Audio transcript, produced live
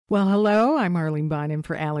Well, hello, I'm Arlene Bynum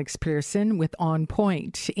for Alex Pearson with On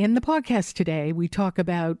Point. In the podcast today, we talk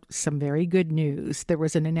about some very good news. There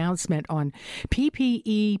was an announcement on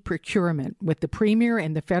PPE procurement with the Premier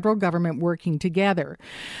and the federal government working together,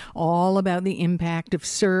 all about the impact of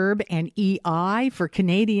CERB and EI for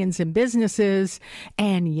Canadians and businesses,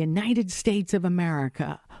 and United States of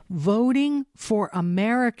America voting for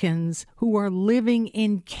Americans who are living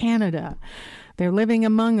in Canada. They're living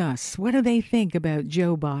among us. What do they think about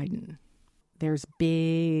Joe Biden? There's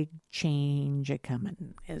big change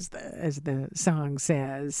a-coming, as the song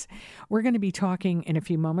says. We're going to be talking in a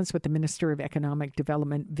few moments with the Minister of Economic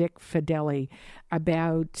Development, Vic Fedeli,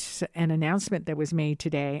 about an announcement that was made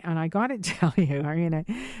today. And I got to tell you,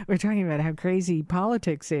 we're talking about how crazy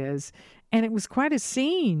politics is, and it was quite a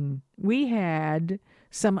scene. We had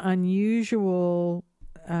some unusual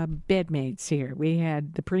bedmates here. We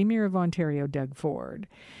had the Premier of Ontario, Doug Ford,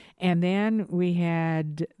 and then we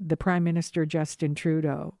had the Prime Minister, Justin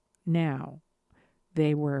Trudeau. Now,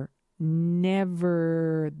 they were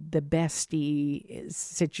never the bestie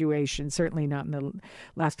situation, certainly not in the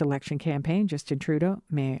last election campaign. Justin Trudeau,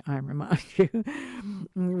 may I remind you,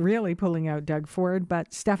 really pulling out Doug Ford,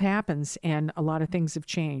 but stuff happens and a lot of things have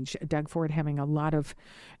changed. Doug Ford having a lot of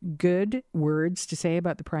good words to say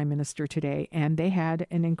about the Prime Minister today, and they had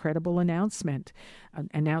an incredible announcement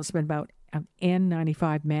about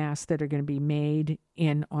N95 masks that are going to be made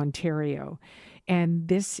in Ontario. And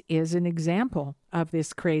this is an example of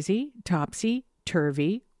this crazy,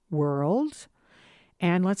 topsy-turvy world.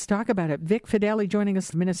 And let's talk about it. Vic Fedeli joining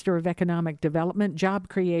us, Minister of Economic Development, Job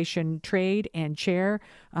Creation, Trade, and Chair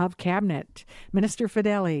of Cabinet. Minister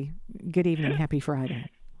Fedeli, good evening. Happy Friday.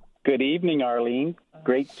 Good evening, Arlene.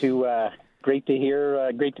 Great to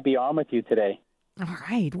be on with you today. All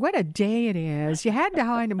right. What a day it is. You had to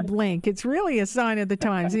hide and blink. It's really a sign of the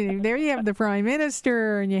times. There you have the Prime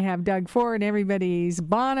Minister and you have Doug Ford and everybody's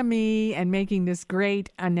bonhomie and making this great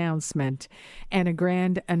announcement. And a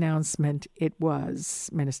grand announcement it was,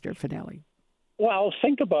 Minister Fedeli. Well,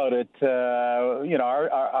 think about it.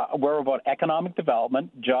 We're about economic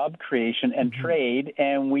development, job creation, and trade,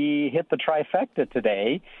 and we hit the trifecta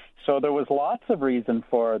today. So there was lots of reason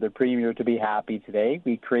for the Premier to be happy today.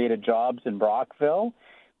 We created jobs in Brockville.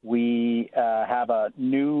 We have a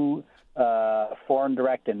new foreign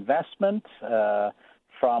direct investment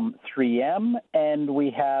from 3M, and we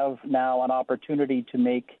have now an opportunity to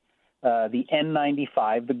make the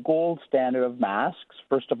N95 the gold standard of masks,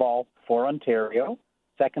 first of all, for Ontario,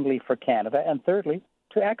 secondly, for Canada, and thirdly,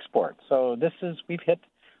 to export. So we've hit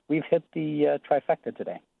the trifecta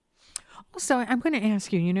today. Also, I'm going to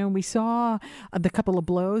ask you, we saw the couple of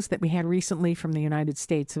blows that we had recently from the United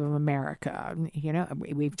States of America.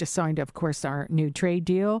 We've just signed, of course, our new trade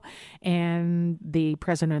deal, and the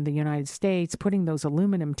President of the United States putting those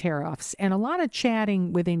aluminum tariffs, and a lot of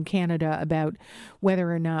chatting within Canada about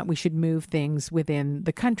whether or not we should move things within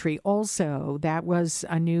the country. Also, that was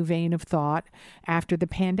a new vein of thought after the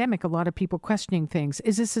pandemic. A lot of people questioning things.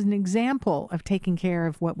 Is this an example of taking care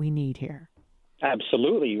of what we need here?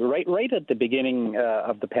 Absolutely. Right at the beginning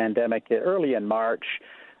of the pandemic, early in March,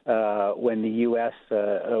 when the U.S.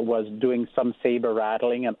 was doing some saber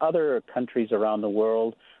rattling and other countries around the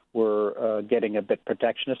world were getting a bit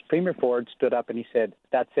protectionist, Premier Ford stood up and he said,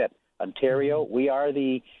 that's it. Ontario, we are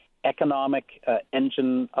the economic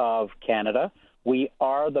engine of Canada. We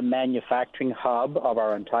are the manufacturing hub of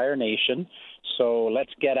our entire nation. So let's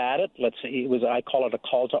get at it. I call it a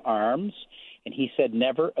call to arms. And he said,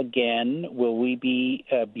 never again will we be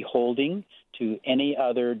beholding to any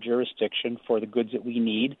other jurisdiction for the goods that we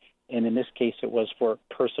need. And in this case, it was for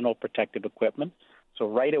personal protective equipment. So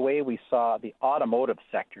right away, we saw the automotive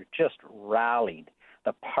sector just rallied.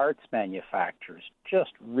 The parts manufacturers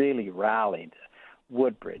just really rallied.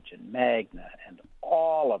 Woodbridge and Magna and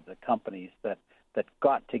all of the companies that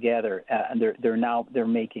got together, and they're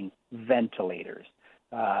making ventilators.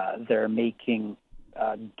 They're making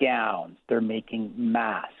gowns, they're making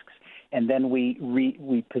masks, and then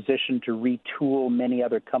we positioned to retool many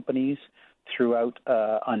other companies throughout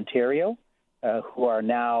Ontario who are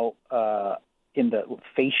now in the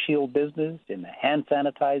face shield business, in the hand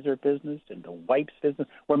sanitizer business, in the wipes business.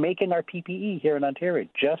 We're making our PPE here in Ontario,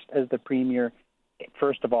 just as the Premier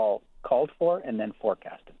first of all called for and then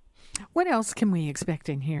forecasted. What else can we expect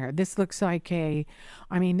in here? This looks like they've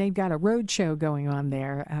got a road show going on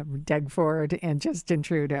there, Doug Ford and Justin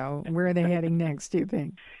Trudeau. Where are they heading next, do you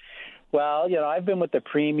think? Well, I've been with the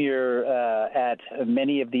Premier at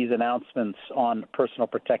many of these announcements on personal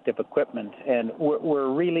protective equipment, and we're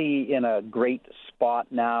really in a great spot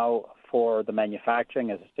now for the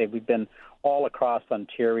manufacturing. As I say, we've been all across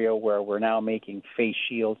Ontario where we're now making face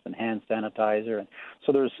shields and hand sanitizer. And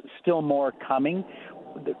so there's still more coming.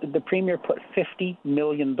 The Premier put $50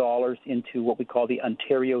 million into what we call the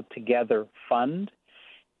Ontario Together Fund.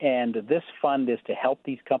 And this fund is to help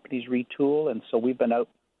these companies retool. And so we've been out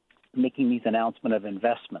making these announcements of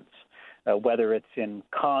investments, whether it's in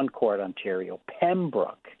Concord, Ontario,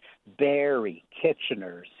 Pembroke, Barrie,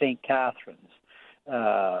 Kitchener, St. Catharines,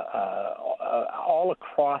 all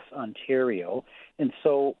across Ontario. And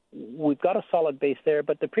so we've got a solid base there.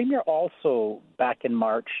 But the Premier also, back in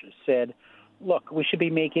March, said, look, we should be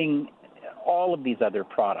making all of these other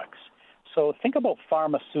products. So think about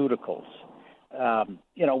pharmaceuticals.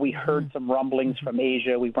 We heard some rumblings from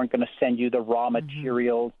Asia. We weren't going to send you the raw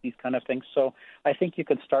materials, these kind of things. So I think you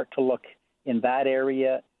can start to look in that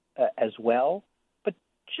area as well. But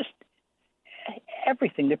just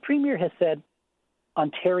everything. The Premier has said,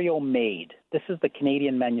 Ontario made. This is the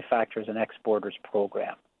Canadian Manufacturers and Exporters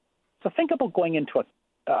Program. So think about going into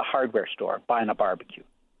a hardware store, buying a barbecue,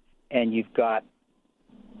 and you've got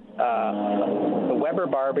the Weber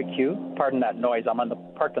barbecue. Pardon that noise. I'm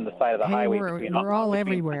parked on the side of the highway. We're all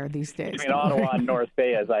everywhere these days. Between Ottawa and North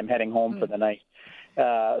Bay as I'm heading home for the night.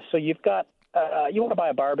 So you've got, you want to buy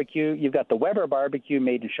a barbecue, you've got the Weber barbecue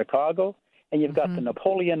made in Chicago, and you've got the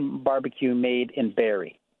Napoleon barbecue made in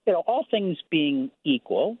Barrie. All things being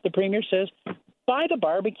equal, the Premier says, buy the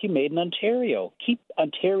barbecue made in Ontario. Keep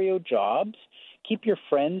Ontario jobs. Keep your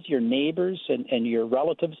friends, your neighbors, and your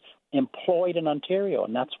relatives employed in Ontario.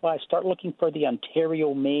 And that's why I start looking for the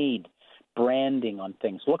Ontario-made branding on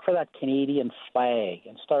things. Look for that Canadian flag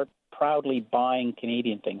and start proudly buying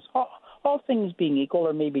Canadian things. All things being equal,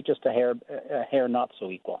 or maybe just a hair not so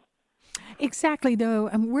equal. Exactly, though.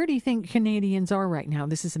 Where do you think Canadians are right now?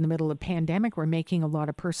 This is in the middle of a pandemic. We're making a lot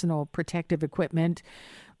of personal protective equipment.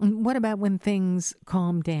 What about when things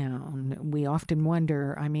calm down? We often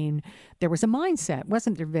wonder, there was a mindset,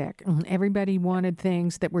 wasn't there, Vic? Everybody wanted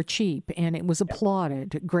things that were cheap, and it was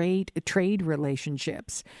applauded. Great trade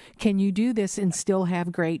relationships. Can you do this and still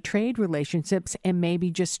have great trade relationships and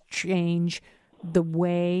maybe just change the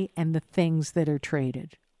way and the things that are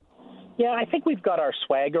traded? Yeah, I think we've got our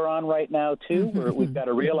swagger on right now, too. We've got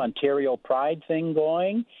a real Ontario pride thing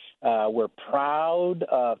going. We're proud.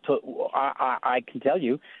 I can tell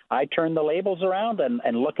you, I turn the labels around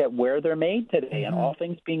and look at where they're made today. And all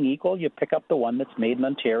things being equal, you pick up the one that's made in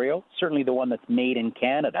Ontario, certainly the one that's made in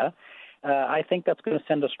Canada. I think that's going to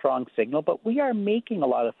send a strong signal. But we are making a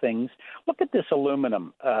lot of things. Look at this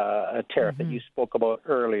aluminum tariff that you spoke about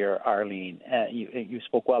earlier, Arlene. You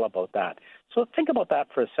spoke well about that. So think about that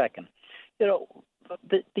for a second.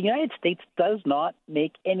 The United States does not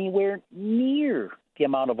make anywhere near the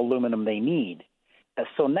amount of aluminum they need.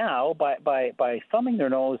 So now, by thumbing their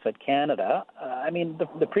nose at Canada,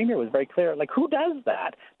 the Premier was very clear, who does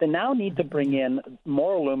that? They now need to bring in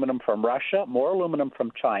more aluminum from Russia, more aluminum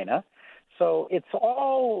from China. So it's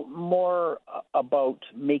all more about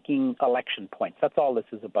making election points. That's all this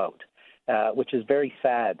is about, which is very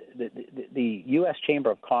sad. The U.S. Chamber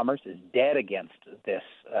of Commerce is dead against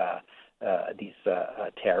these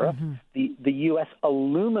tariffs. The U.S.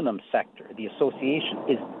 aluminum sector, the association,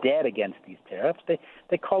 is dead against these tariffs.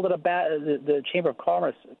 They called it the Chamber of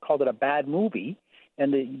Commerce called it a bad movie,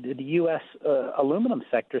 and the U.S. Aluminum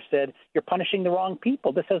sector said, you're punishing the wrong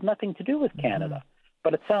people. This has nothing to do with Canada.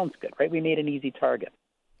 But it sounds good, right? We made an easy target.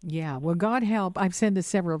 Yeah, well, God help, I've said this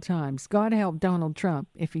several times, God help Donald Trump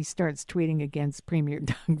if he starts tweeting against Premier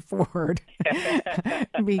Doug Ford,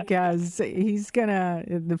 because he's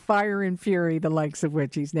the fire and fury, the likes of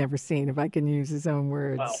which he's never seen, if I can use his own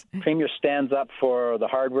words. Well, Premier stands up for the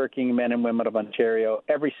hardworking men and women of Ontario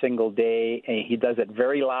every single day, and he does it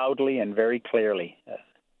very loudly and very clearly.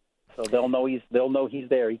 So they'll know he's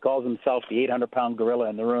there. He calls himself the 800-pound gorilla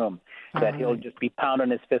in the room, that he'll just be pounding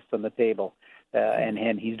his fist on the table.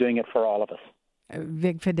 And he's doing it for all of us.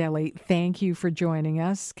 Vic Fedeli, thank you for joining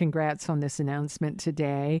us. Congrats on this announcement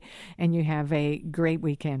today. And you have a great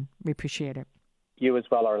weekend. We appreciate it. You as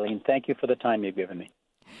well, Arlene. Thank you for the time you've given me.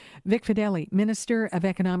 Vic Fedeli, Minister of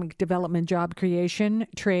Economic Development, Job Creation,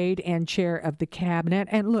 Trade, and Chair of the Cabinet.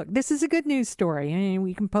 And look, this is a good news story.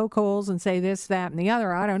 We can poke holes and say this, that, and the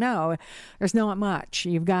other. I don't know. There's not much.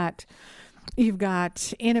 You've got You've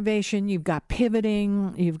got innovation, you've got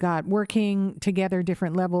pivoting, you've got working together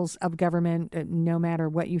different levels of government. No matter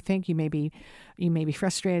what you think, you may be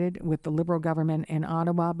frustrated with the Liberal government in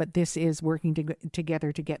Ottawa, but this is working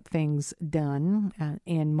together to get things done,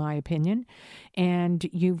 in my opinion. And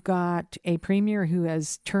you've got a premier who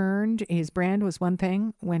has turned, his brand was one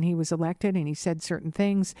thing when he was elected and he said certain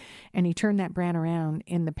things, and he turned that brand around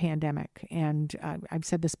in the pandemic. And I've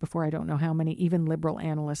said this before, I don't know how many, even Liberal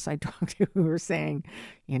analysts I talked to who are saying,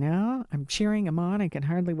 I'm cheering him on. I can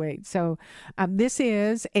hardly wait. So this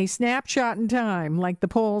is a snapshot in time, like the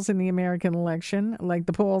polls in the American election, like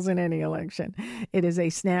the polls in any election. It is a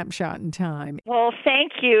snapshot in time. Well,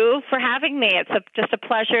 thank you for having me. It's just a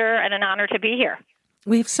pleasure and an honor to be here.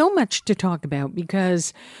 We have so much to talk about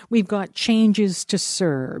because we've got changes to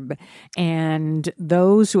CERB, and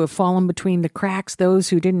those who have fallen between the cracks, those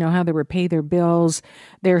who didn't know how to repay their bills,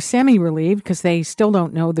 they're semi-relieved because they still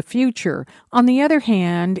don't know the future. On the other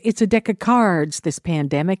hand, it's a deck of cards, this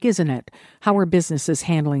pandemic, isn't it? How are businesses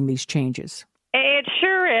handling these changes? It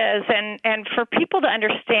sure is, and for people to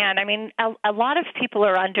understand, a lot of people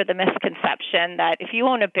are under the misconception that if you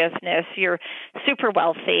own a business, you're super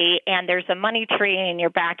wealthy and there's a money tree in your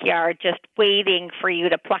backyard just waiting for you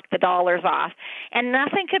to pluck the dollars off. And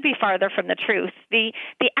nothing could be farther from the truth. The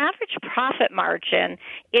average profit margin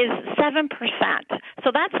is 7%.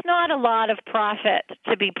 So that's not a lot of profit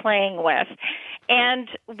to be playing with. And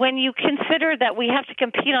when you consider that we have to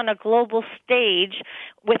compete on a global stage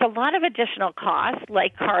with a lot of additional costs,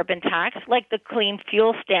 like carbon tax, like the clean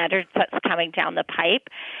fuel standards that's coming down the pipe,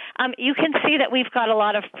 you can see that we've got a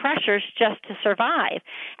lot of pressures just to survive.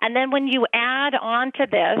 And then when you add on to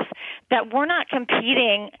this that we're not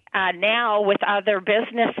competing now with other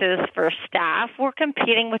businesses for staff, we're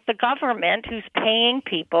competing with the government who's paying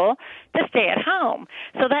people to stay at home.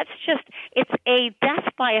 So that's it's a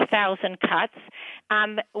death by 1,000 cuts.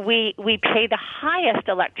 We pay the highest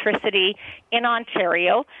electricity in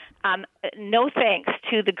Ontario. No thanks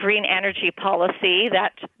to the green energy policy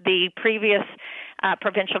that the previous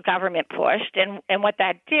provincial government pushed. And what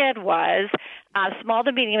that did was small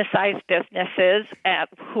to medium-sized businesses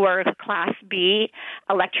who are Class B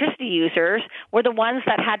electricity users were the ones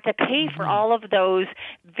that had to pay for all of those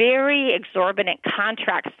very exorbitant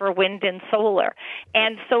contracts for wind and solar.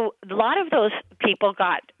 And so a lot of those people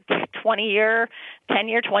got 20-year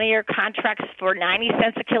contracts for 90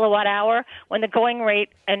 cents a kilowatt hour when the going rate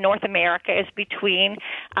in North America is between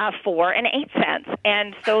 4 and 8 cents.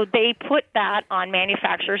 And so they put that on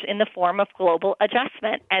manufacturers in the form of global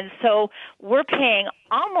adjustment. And so we're paying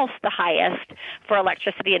almost the highest for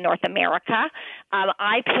electricity in North America.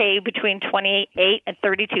 I pay between 28 and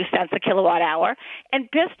 32 cents a kilowatt hour, and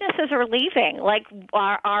businesses are leaving. Like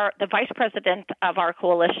the vice president of our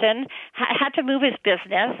coalition had to move his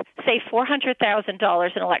business, save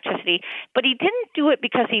 $400,000 in electricity, but he didn't do it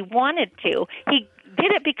because he wanted to. He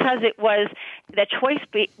did it because it was the choice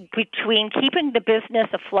between keeping the business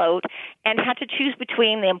afloat and had to choose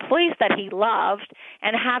between the employees that he loved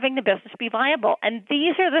and having the business be viable. And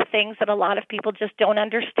these are the things that a lot of people just don't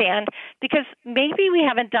understand because maybe we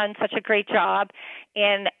haven't done such a great job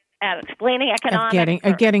in explaining economics.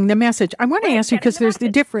 Getting the message. I want to ask you because there's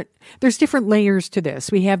different layers to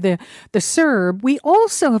this. We have the CERB. We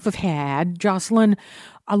also have had, Jocelyn,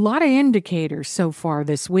 a lot of indicators so far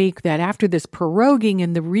this week that after this proroguing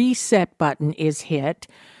and the reset button is hit,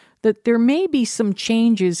 that there may be some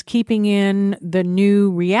changes keeping in the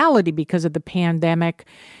new reality because of the pandemic,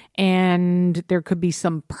 and there could be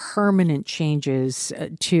some permanent changes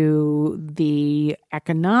to the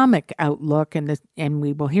economic outlook, and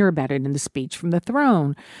we will hear about it in the speech from the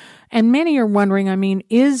throne. And many are wondering,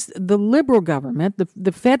 is the Liberal government,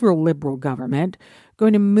 the federal Liberal government,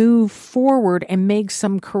 going to move forward and make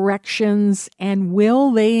some corrections, and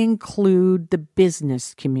will they include the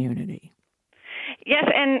business community? Yes,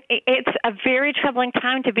 and it's a very troubling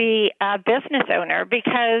time to be a business owner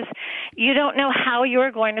because you don't know how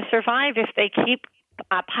you're going to survive if they keep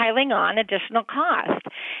piling on additional costs.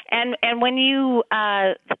 And when you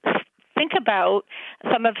think about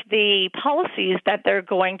some of the policies that they're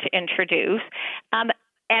going to introduce,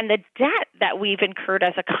 and the debt that we've incurred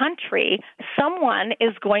as a country, someone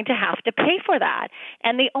is going to have to pay for that.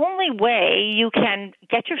 And the only way you can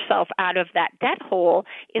get yourself out of that debt hole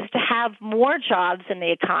is to have more jobs in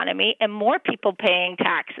the economy and more people paying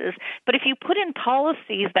taxes. But if you put in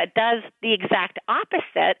policies that does the exact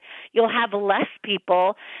opposite, you'll have less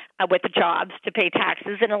people with jobs to pay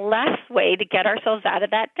taxes and a less way to get ourselves out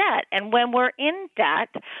of that debt. And when we're in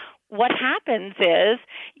debt, what happens is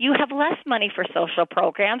you have less money for social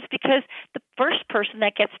programs because the first person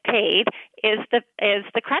that gets paid is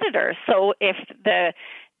the creditor. So if the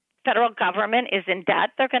federal government is in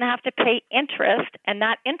debt, they're going to have to pay interest, and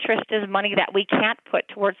that interest is money that we can't put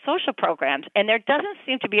towards social programs. And there doesn't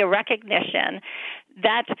seem to be a recognition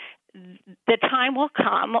that the time will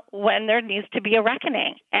come when there needs to be a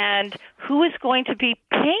reckoning. And who is going to be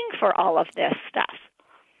paying for all of this stuff?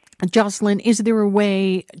 Jocelyn, is there a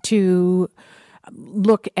way to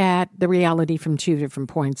look at the reality from two different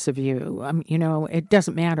points of view? It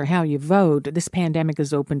doesn't matter how you vote. This pandemic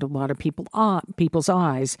has opened a lot of people's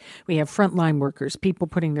eyes. We have frontline workers, people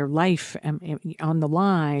putting their life on the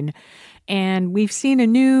line, and we've seen a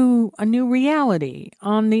new reality.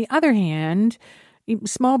 On the other hand,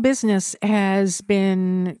 small business has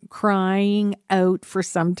been crying out for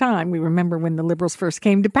some time. We remember when the Liberals first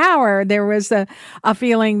came to power, there was a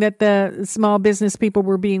feeling that the small business people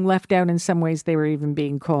were being left out. In some ways, they were even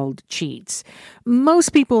being called cheats.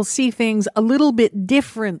 Most people see things a little bit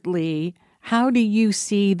differently. How do you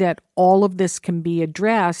see that all of this can be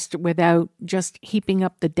addressed without just heaping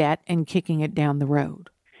up the debt and kicking it down the road?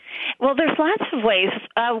 Well, there's lots of ways.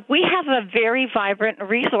 We have a very vibrant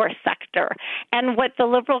resource sector, and what the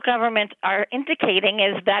Liberal government are indicating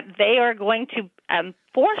is that they are going to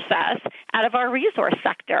force us out of our resource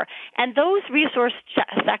sector. And those resource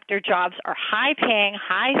sector jobs are high-paying,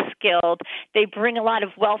 high-skilled. They bring a lot of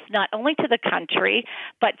wealth not only to the country,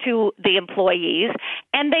 but to the employees.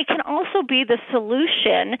 And they can also be the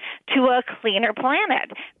solution to a cleaner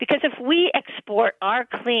planet. Because if we export our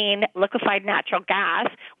clean liquefied natural gas,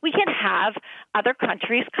 we can have other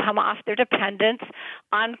countries come off their dependence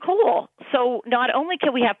on coal. So not only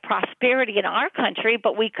can we have prosperity in our country,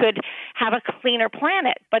 but we could have a cleaner planet.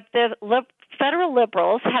 But the federal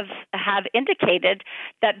Liberals have indicated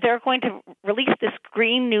that they're going to release this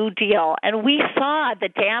Green New Deal, and we saw the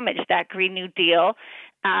damage that Green New Deal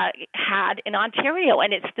had in Ontario,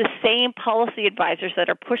 and it's the same policy advisors that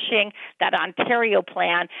are pushing that Ontario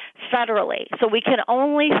plan federally. So we can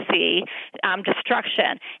only see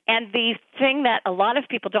destruction. And the thing that a lot of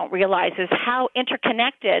people don't realize is how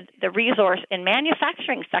interconnected the resource and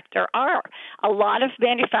manufacturing sector are. A lot of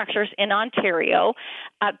manufacturers in Ontario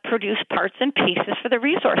produce parts and pieces for the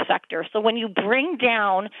resource sector. So when you bring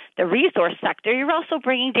down the resource sector, you're also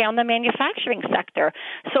bringing down the manufacturing sector.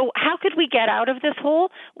 So how could we get out of this hole?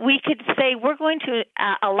 We could say we're going to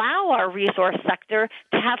allow our resource sector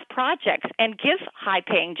to have projects and give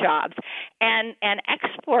high-paying jobs and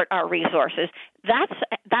export our resources. That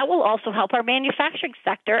will also help our manufacturing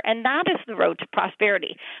sector, and that is the road to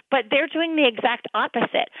prosperity. But they're doing the exact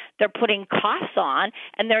opposite. They're putting costs on,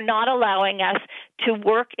 and they're not allowing us to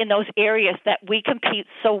work in those areas that we compete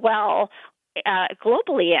so well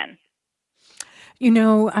globally in.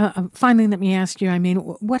 Finally, let me ask you,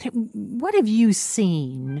 what have you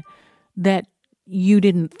seen that you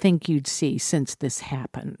didn't think you'd see since this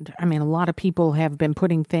happened? A lot of people have been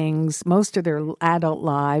putting things, most of their adult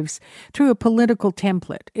lives, through a political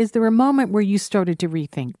template. Is there a moment where you started to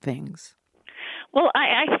rethink things? Well,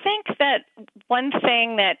 I think that one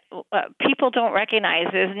thing that people don't recognize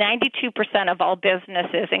is 92% of all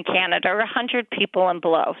businesses in Canada are 100 people and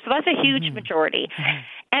below. So that's a huge majority.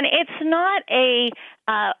 And it's not a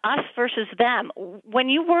us versus them. When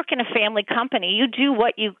you work in a family company, you do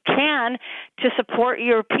what you can to support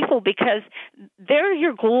your people because they're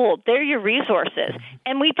your gold, they're your resources.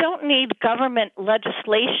 And we don't need government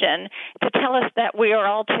legislation to tell us that we are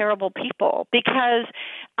all terrible people, because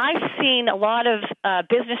I've seen a lot of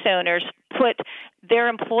business owners put their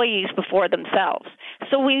employees before themselves.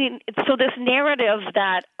 So this narrative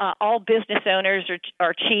that all business owners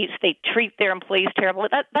are cheats, they treat their employees terribly,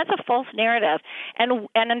 that's a false narrative. And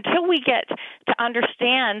until we get to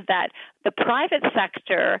understand that the private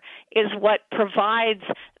sector is what provides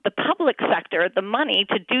the public sector the money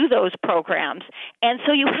to do those programs. And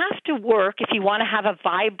so you have to work, if you want to have a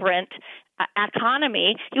vibrant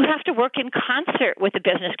economy, you have to work in concert with the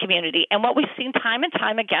business community. And what we've seen time and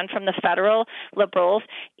time again from the federal Liberals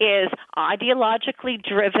is ideologically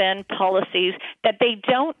driven policies that they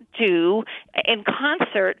don't do in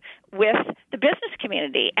concert with the business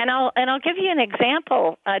community. And I'll give you an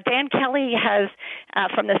example. Dan Kelly has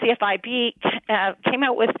from the CFIB came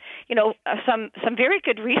out with some very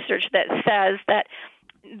good research that says that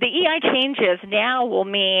the EI changes now will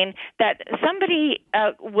mean that somebody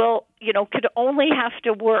could only have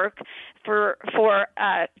to work for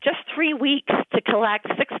just 3 weeks to collect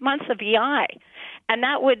 6 months of EI, and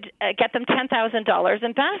that would get them $10,000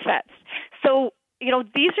 in benefits. So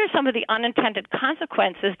these are some of the unintended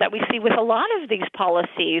consequences that we see with a lot of these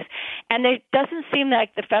policies. And it doesn't seem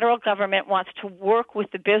like the federal government wants to work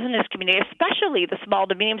with the business community, especially the small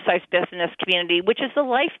to medium-sized business community, which is the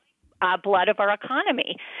lifeblood of our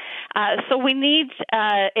economy. So we need,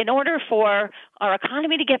 in order for our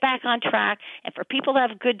economy to get back on track and for people to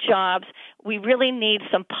have good jobs, we really need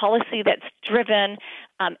some policy that's driven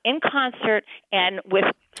in concert and with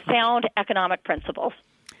sound economic principles.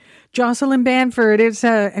 Jocelyn Banford, it's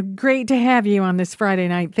great to have you on this Friday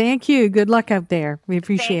night. Thank you. Good luck out there. We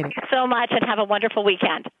appreciate it. Thank you so much, and have a wonderful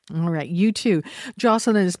weekend. All right, you too.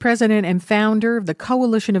 Jocelyn is president and founder of the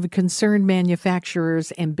Coalition of Concerned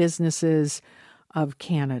Manufacturers and Businesses of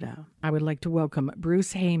Canada. I would like to welcome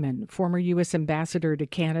Bruce Heyman, former U.S. ambassador to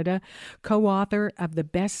Canada, co-author of the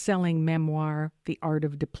best-selling memoir, The Art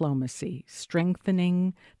of Diplomacy,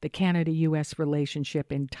 Strengthening the Canada-U.S.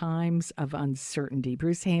 Relationship in Times of Uncertainty.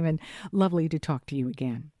 Bruce Heyman, lovely to talk to you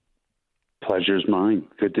again. Pleasure's mine.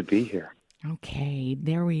 Good to be here. Okay,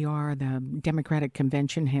 there we are. The Democratic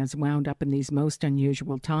Convention has wound up in these most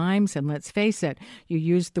unusual times. And let's face it, you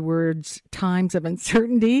used the words times of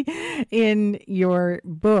uncertainty in your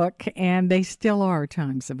book, and they still are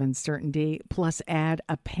times of uncertainty, plus add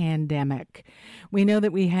a pandemic. We know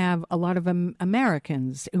that we have a lot of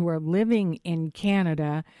Americans who are living in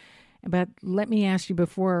Canada, but let me ask you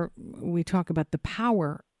before we talk about the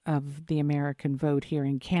power of the American vote here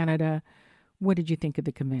in Canada, what did you think of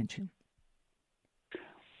the convention?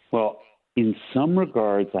 Well, in some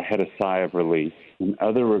regards, I had a sigh of relief. In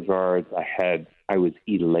other regards, I was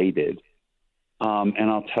elated.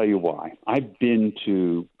 And I'll tell you why. I've been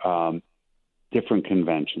to different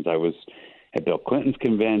conventions. I was at Bill Clinton's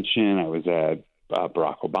convention. I was at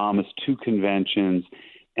Barack Obama's 2 conventions.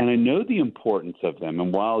 And I know the importance of them.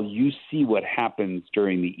 And while you see what happens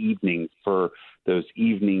during the evenings for those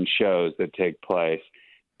evening shows that take place,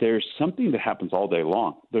 there's something that happens all day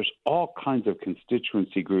long. There's all kinds of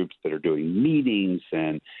constituency groups that are doing meetings,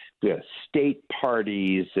 and we have state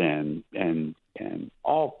parties and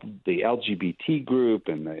all the LGBT group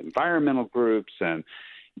and the environmental groups and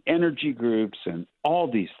energy groups and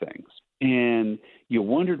all these things. And you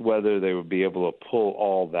wondered whether they would be able to pull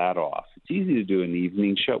all that off. It's easy to do an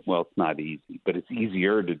evening show. Well, it's not easy, but it's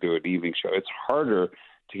easier to do an evening show. It's harder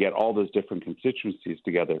to get all those different constituencies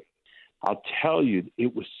together. I'll tell you,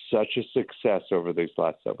 it was such a success over these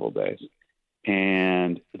last several days.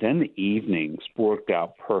 And then the evenings worked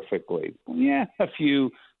out perfectly. Yeah, a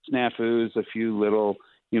few snafus, a few little,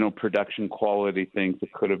 production quality things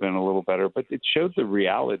that could have been a little better, but it showed the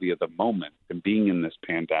reality of the moment and being in this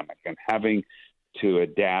pandemic and having to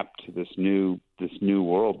adapt to this new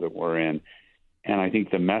world that we're in. And I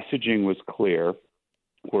think the messaging was clear.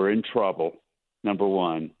 We're in trouble, number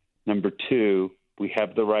one. Number two, we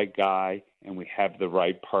have the right guy and we have the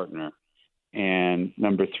right partner. And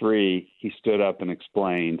number three, he stood up and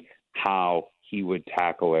explained how he would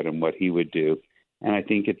tackle it and what he would do. And I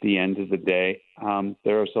think at the end of the day,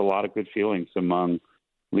 there was a lot of good feelings among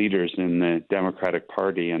leaders in the Democratic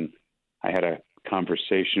Party. And I had a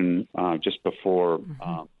conversation just before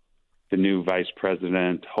the new vice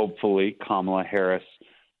president, hopefully Kamala Harris.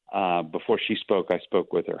 Before she spoke, I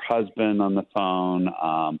spoke with her husband on the phone.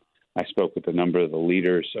 I spoke with a number of the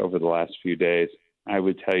leaders over the last few days. I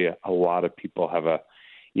would tell you a lot of people have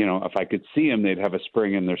if I could see them, they'd have a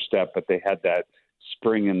spring in their step, but they had that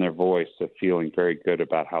spring in their voice of feeling very good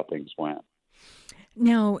about how things went.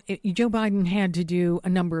 Now, Joe Biden had to do a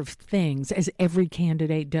number of things, as every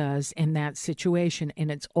candidate does in that situation, and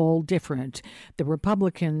it's all different. The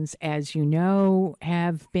Republicans, as you know,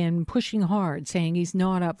 have been pushing hard, saying he's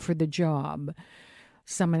not up for the job.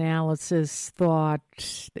 Some analysis thought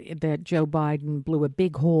that Joe Biden blew a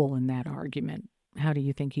big hole in that argument. How do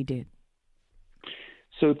you think he did?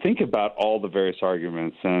 So think about all the various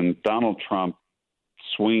arguments, and Donald Trump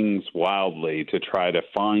swings wildly to try to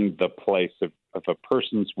find the place of a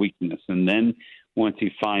person's weakness. And then once he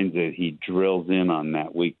finds it, he drills in on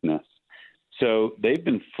that weakness. So they've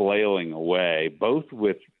been flailing away, both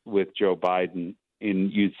with Joe Biden,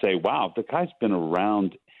 and you'd say, wow, the guy's been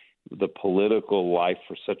around the political life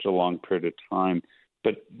for such a long period of time,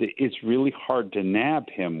 but it's really hard to nab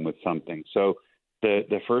him with something. So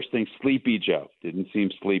the first thing, Sleepy Joe, didn't seem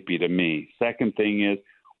sleepy to me. Second thing is,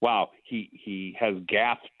 wow, he has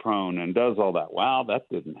gas prone and does all that. Wow, that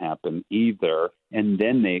didn't happen either. And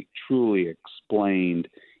then they truly explained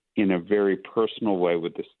in a very personal way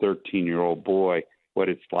with this 13-year-old boy what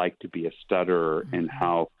it's like to be a stutterer and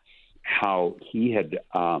how he had,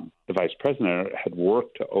 the vice president had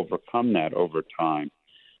worked to overcome that over time.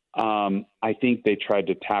 I think they tried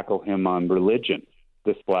to tackle him on religion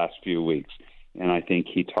this last few weeks. And I think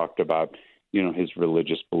he talked about, his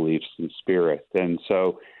religious beliefs and spirit. And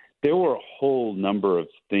so there were a whole number of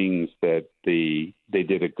things that they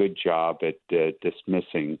did a good job at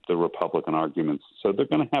dismissing the Republican arguments. So they're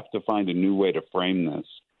going to have to find a new way to frame this.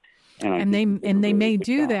 And they may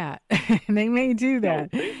do that. They may do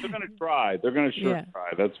that. No, they're going to try. They're going to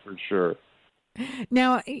try. That's for sure.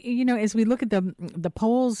 Now, as we look at the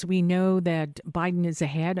polls, we know that Biden is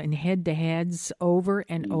ahead in head-to-heads over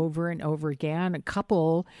and over and over again. A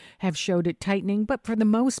couple have showed it tightening, but for the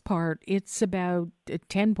most part, it's about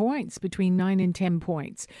 10 points, between 9 and 10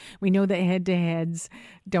 points. We know that head-to-heads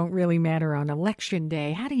don't really matter on Election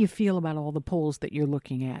Day. How do you feel about all the polls that you're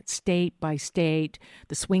looking at, state by state,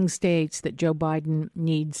 the swing states that Joe Biden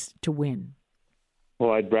needs to win?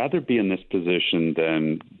 Well, I'd rather be in this position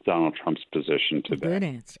than Donald Trump's position today. Good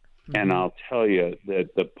answer. Mm-hmm. And I'll tell you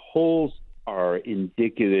that the polls are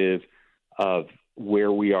indicative of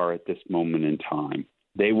where we are at this moment in time.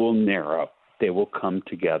 They will narrow. They will come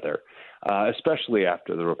together, especially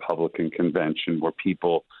after the Republican convention, where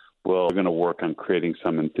people are going to work on creating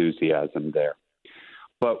some enthusiasm there.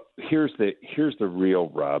 But here's the real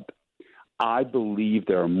rub. I believe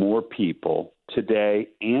there are more people today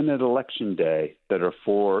and at Election Day that are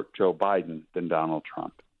for Joe Biden than Donald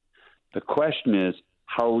Trump. The question is,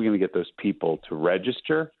 how are we going to get those people to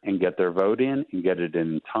register and get their vote in and get it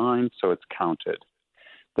in time so it's counted?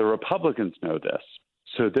 The Republicans know this,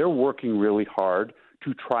 so they're working really hard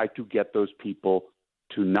to try to get those people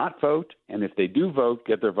to not vote, and if they do vote,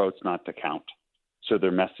 get their votes not to count. So they're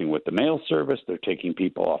messing with the mail service. They're taking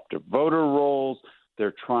people off their voter rolls.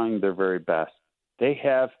 They're trying their very best. They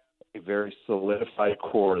have a very solidified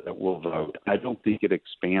core that will vote. I don't think it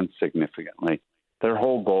expands significantly. Their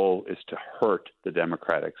whole goal is to hurt the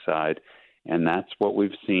Democratic side, and that's what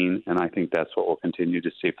we've seen, and I think that's what we'll continue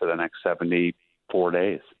to see for the next 74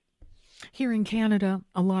 days. Here in Canada,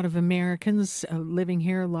 a lot of Americans living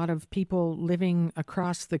here, a lot of people living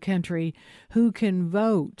across the country who can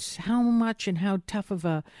vote. How much and how tough of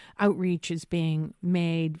a outreach is being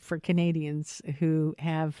made for Canadians who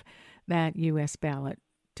have that U.S. ballot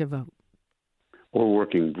to vote? We're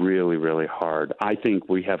working really, really hard. I think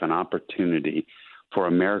we have an opportunity for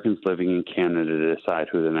Americans living in Canada to decide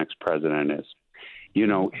who the next president is.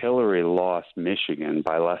 Hillary lost Michigan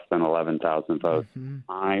by less than 11,000 votes. Mm-hmm.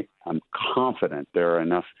 I am confident there are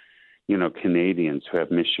enough, Canadians who have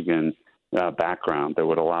Michigan background that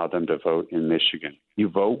would allow them to vote in Michigan. You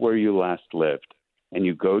vote where you last lived, and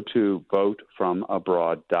you go to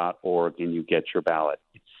votefromabroad.org and you get your ballot.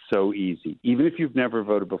 It's so easy. Even if you've never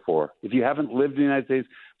voted before, if you haven't lived in the United States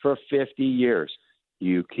for 50 years,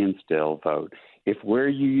 you can still vote. If where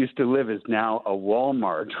you used to live is now a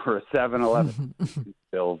Walmart or a 7-Eleven, you can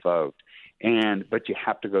still vote. But you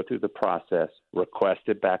have to go through the process, request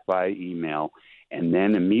it back by email, and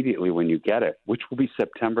then immediately when you get it, which will be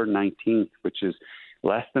September 19th, which is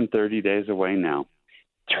less than 30 days away now,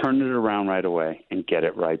 turn it around right away and get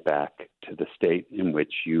it right back to the state in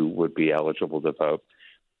which you would be eligible to vote.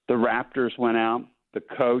 The Raptors went out. The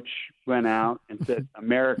coach went out and said,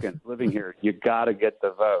 Americans living here, you got to get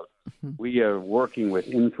the vote. We are working with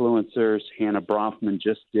influencers. Hannah Bronfman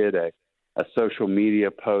just did a social media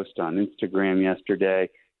post on Instagram yesterday,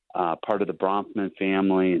 part of the Bronfman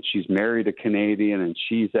family, and she's married a Canadian, and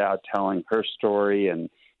she's out telling her story, and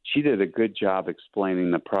she did a good job explaining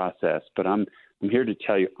the process. But I'm here to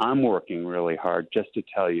tell you, I'm working really hard just to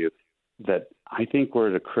tell you that I think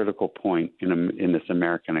we're at a critical point in this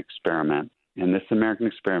American experiment. And this American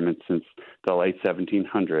experiment since the late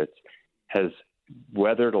 1700s has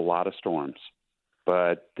weathered a lot of storms.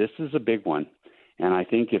 But this is a big one. And I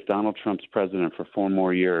think if Donald Trump's president for 4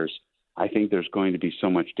 more years, I think there's going to be so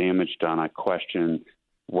much damage done. I question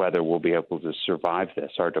whether we'll be able to survive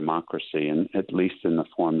this, our democracy, and at least in the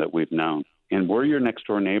form that we've known. And we're your next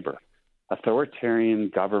door neighbor. Authoritarian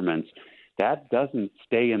governments, that doesn't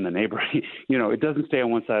stay in the neighborhood. It doesn't stay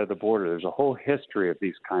on one side of the border. There's a whole history of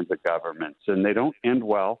these kinds of governments, and they don't end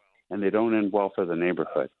well, and they don't end well for the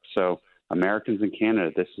neighborhood. So Americans in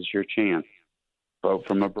Canada, this is your chance.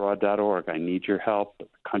 Votefromabroad.org. I need your help. The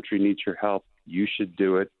country needs your help. You should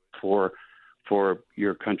do it for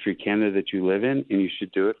your country, Canada, that you live in, and you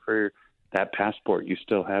should do it for that passport you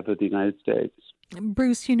still have of the United States.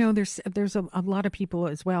 Bruce, there's a lot of people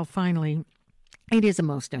as well, finally. It is a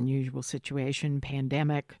most unusual situation,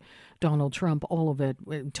 pandemic, Donald Trump, all of it,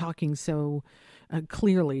 talking so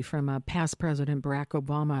clearly from past President Barack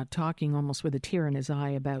Obama, talking almost with a tear in his eye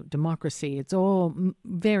about democracy. It's all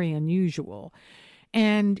very unusual.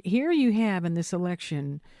 And here you have in this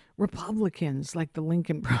election Republicans like the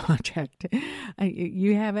Lincoln Project.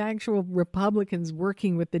 You have actual Republicans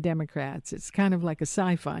working with the Democrats. It's kind of like a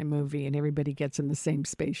sci-fi movie, and everybody gets in the same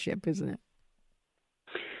spaceship, isn't it?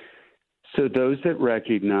 So those that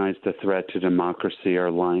recognize the threat to democracy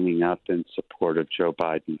are lining up in support of Joe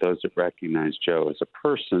Biden. Those that recognize Joe as a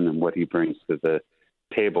person and what he brings to the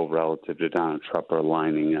table relative to Donald Trump are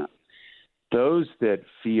lining up. Those that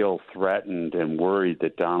feel threatened and worried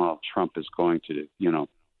that Donald Trump is going to,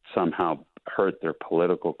 somehow hurt their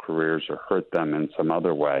political careers or hurt them in some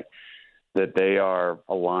other way, that they are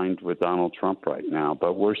aligned with Donald Trump right now.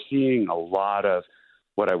 But we're seeing a lot of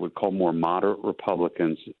what I would call more moderate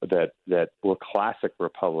Republicans that were classic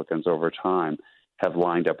Republicans over time have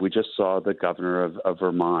lined up. We just saw the governor of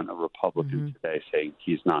Vermont, a Republican, today saying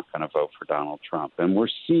he's not going to vote for Donald Trump. And we're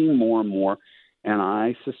seeing more and more, and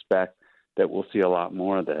I suspect that we'll see a lot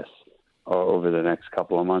more of this over the next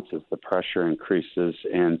couple of months as the pressure increases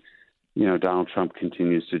and, Donald Trump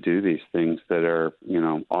continues to do these things that are,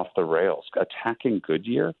 off the rails, attacking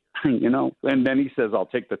Goodyear, and then he says, I'll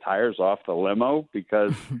take the tires off the limo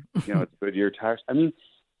because, it's Goodyear tires. I mean,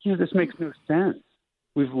 this makes no sense.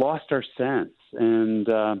 We've lost our sense. And,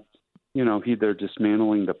 they're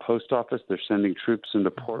dismantling the post office. They're sending troops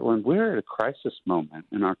into Portland. We're at a crisis moment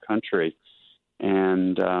in our country.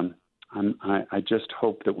 And I just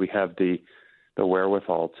hope that we have the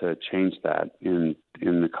wherewithal to change that in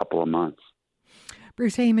a couple of months.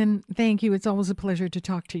 Bruce Heyman, thank you. It's always a pleasure to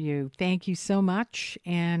talk to you. Thank you so much.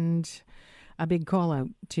 And a big call out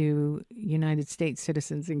to United States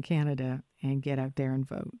citizens in Canada, and get out there and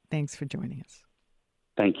vote. Thanks for joining us.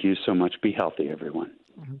 Thank you so much. Be healthy, everyone.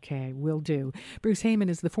 Okay, will do. Bruce Heyman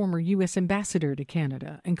is the former U.S. ambassador to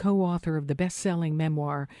Canada and co-author of the best-selling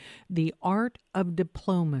memoir, The Art of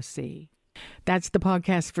Diplomacy. That's the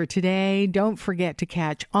podcast for today. Don't forget to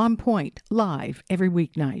catch On Point live every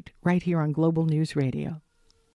weeknight right here on Global News Radio.